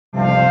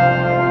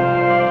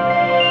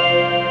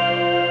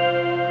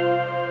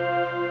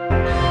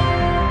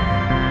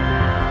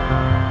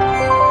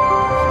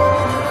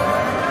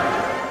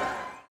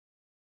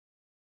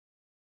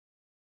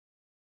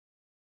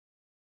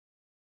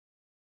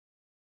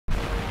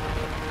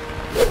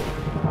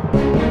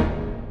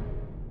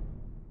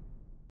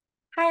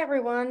Hi,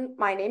 everyone.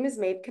 My name is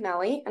Maeve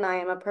Kennelly, and I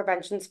am a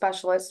prevention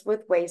specialist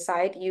with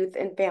Wayside Youth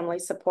and Family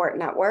Support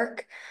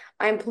Network.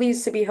 I'm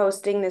pleased to be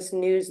hosting this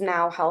News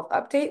Now Health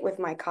Update with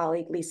my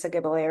colleague, Lisa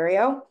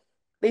Gibalerio.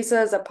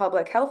 Lisa is a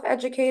public health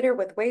educator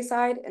with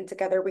Wayside, and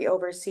together we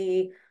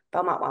oversee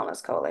Belmont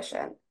Wellness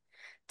Coalition.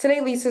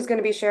 Today, Lisa is going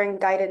to be sharing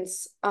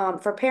guidance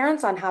for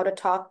parents on how to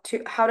talk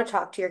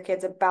to your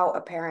kids about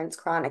a parent's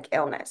chronic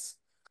illness.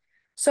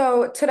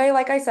 So today,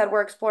 like I said,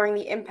 we're exploring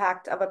the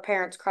impact of a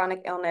parent's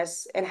chronic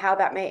illness and how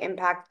that may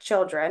impact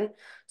children.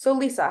 So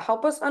Lisa,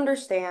 help us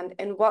understand,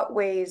 in what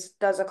ways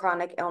does a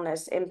chronic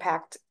illness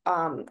impact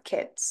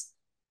kids?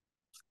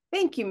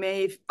 Thank you,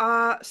 Maeve.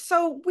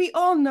 So we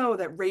all know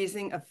that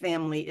raising a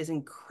family is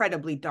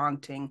incredibly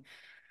daunting,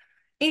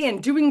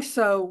 and doing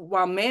so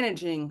while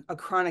managing a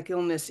chronic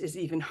illness is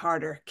even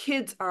harder.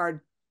 Kids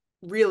are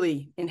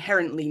really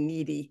inherently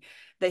needy.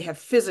 They have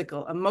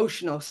physical,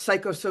 emotional,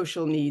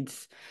 psychosocial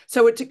needs.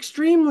 So it's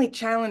extremely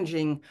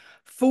challenging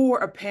for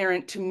a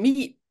parent to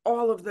meet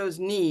all of those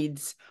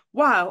needs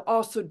while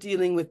also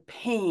dealing with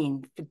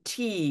pain,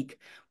 fatigue,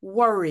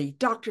 worry,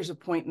 doctor's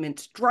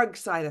appointments, drug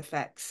side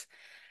effects.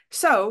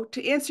 So,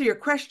 to answer your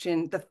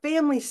question, the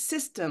family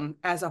system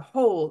as a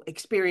whole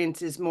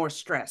experiences more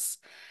stress.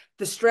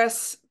 The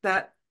stress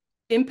that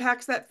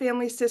impacts that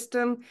family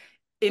system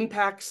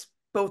impacts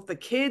both the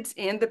kids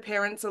and the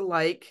parents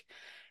alike.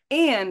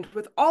 And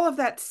with all of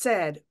that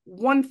said,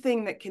 one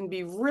thing that can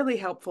be really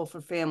helpful for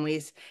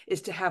families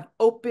is to have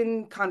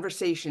open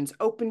conversations,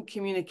 open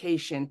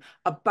communication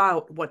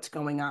about what's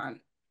going on.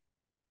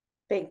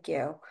 Thank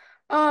you.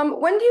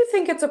 When do you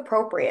think it's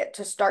appropriate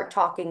to start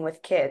talking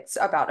with kids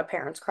about a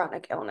parent's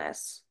chronic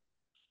illness?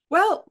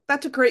 Well,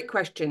 that's a great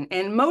question.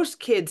 And most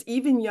kids,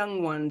 even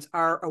young ones,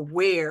 are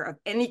aware of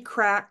any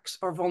cracks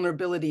or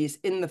vulnerabilities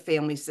in the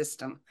family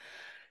system.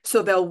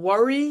 So they'll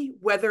worry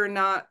whether or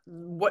not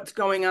what's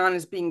going on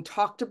is being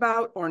talked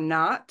about or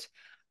not.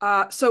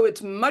 So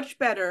it's much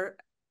better,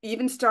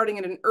 even starting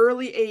at an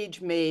early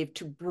age, Maeve,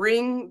 to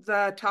bring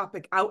the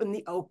topic out in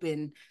the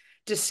open,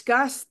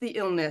 discuss the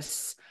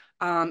illness,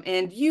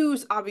 and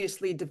use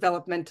obviously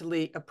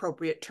developmentally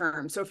appropriate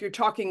terms. So if you're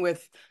talking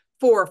with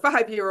 4 or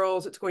 5 year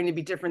olds, it's going to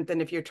be different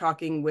than if you're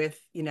talking with,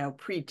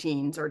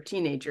 preteens or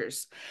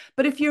teenagers.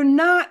 But if you're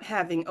not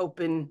having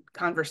open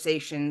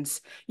conversations,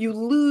 you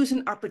lose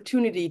an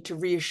opportunity to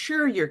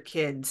reassure your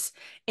kids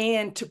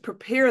and to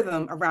prepare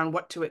them around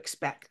what to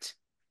expect.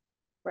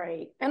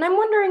 Right. And I'm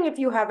wondering if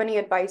you have any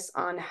advice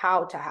on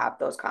how to have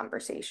those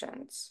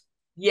conversations.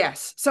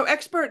 Yes. So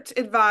experts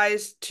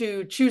advise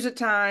to choose a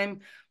time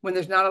when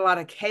there's not a lot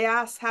of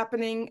chaos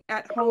happening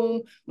at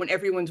home, when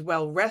everyone's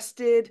well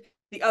rested.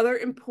 The other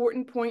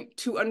important point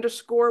to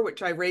underscore,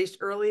 which I raised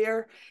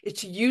earlier, is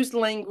to use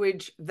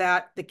language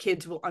that the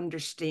kids will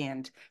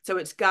understand. So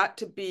it's got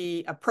to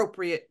be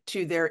appropriate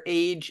to their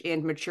age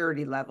and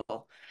maturity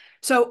level.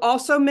 So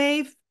also,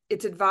 Maeve,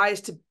 it's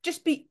advised to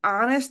just be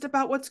honest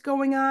about what's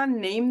going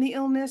on, name the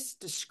illness,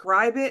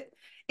 describe it,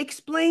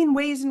 explain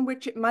ways in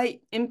which it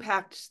might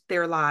impact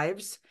their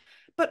lives,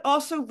 but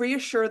also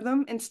reassure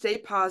them and stay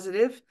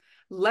positive.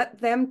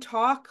 Let them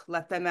talk,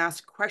 let them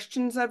ask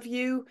questions of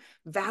you,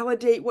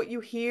 validate what you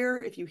hear.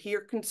 If you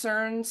hear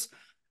concerns,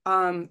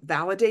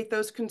 validate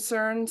those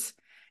concerns.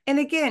 And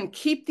again,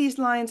 keep these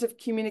lines of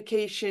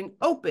communication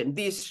open.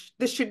 This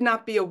should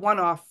not be a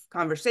one-off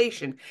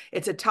conversation.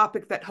 It's a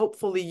topic that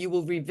hopefully you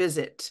will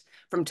revisit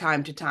from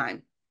time to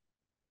time.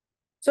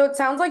 So it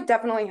sounds like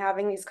definitely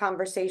having these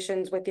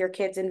conversations with your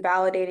kids and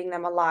validating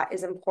them a lot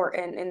is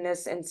important in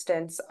this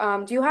instance.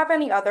 Do you have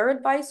any other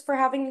advice for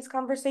having these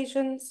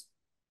conversations?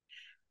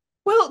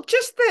 Well,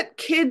 just that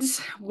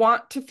kids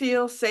want to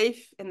feel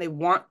safe and they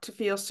want to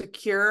feel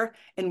secure.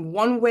 And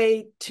one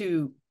way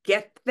to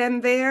get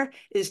them there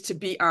is to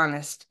be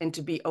honest and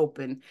to be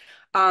open.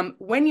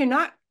 When you're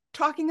not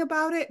talking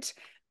about it,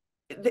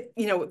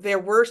 their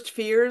worst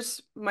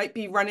fears might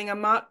be running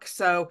amok.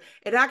 So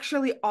it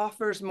actually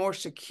offers more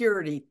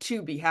security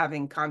to be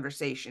having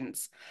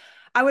conversations.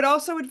 I would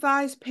also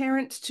advise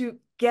parents to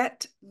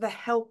get the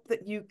help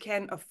that you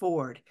can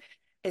afford,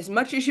 as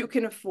much as you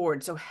can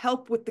afford. So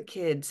help with the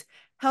kids,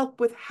 help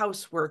with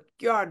housework,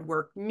 yard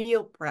work,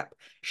 meal prep,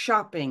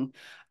 shopping.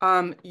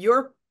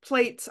 Your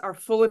plates are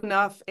full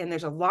enough, and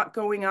there's a lot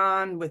going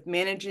on with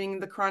managing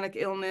the chronic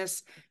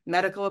illness,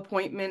 medical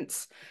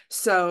appointments.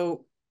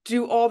 So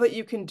do all that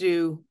you can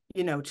do,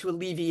 to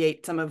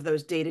alleviate some of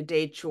those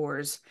day-to-day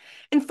chores.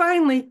 And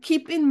finally,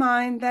 keep in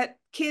mind that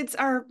kids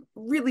are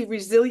really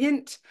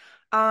resilient.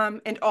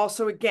 And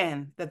also,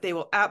 again, that they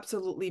will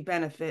absolutely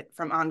benefit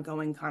from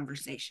ongoing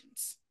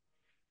conversations.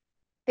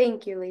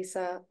 Thank you,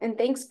 Lisa. And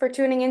thanks for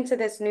tuning into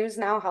this News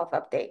Now Health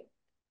Update.